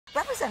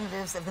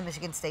Representatives of the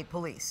Michigan State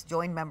Police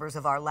joined members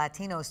of our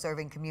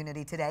Latino-serving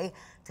community today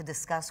to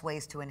discuss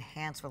ways to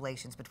enhance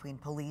relations between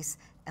police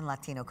and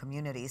Latino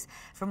communities.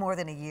 For more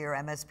than a year,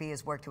 MSP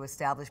has worked to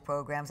establish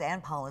programs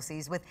and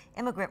policies with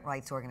immigrant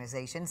rights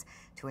organizations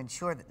to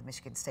ensure that the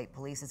Michigan State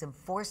Police is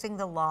enforcing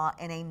the law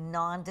in a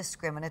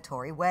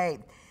non-discriminatory way.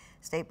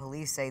 State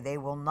police say they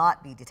will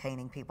not be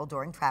detaining people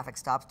during traffic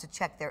stops to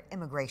check their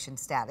immigration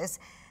status.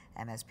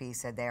 MSP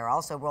said they are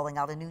also rolling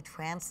out a new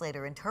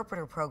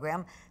translator-interpreter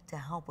program to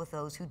help with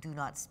those who do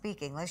not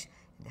speak English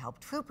and to help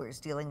troopers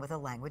dealing with a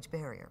language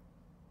barrier.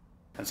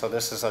 And so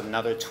this is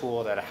another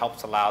tool that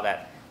helps allow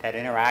that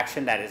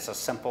interaction that is a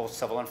simple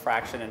civil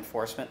infraction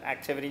enforcement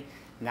activity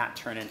not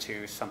turn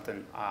into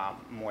something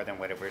more than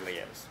what it really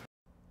is.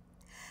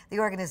 The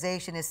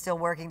organization is still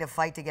working to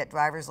fight to get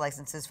driver's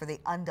licenses for the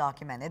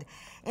undocumented.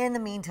 In the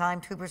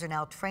meantime, troopers are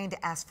now trained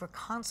to ask for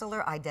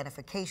consular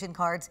identification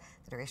cards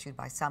that are issued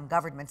by some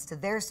governments to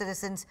their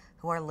citizens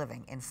who are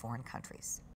living in foreign countries.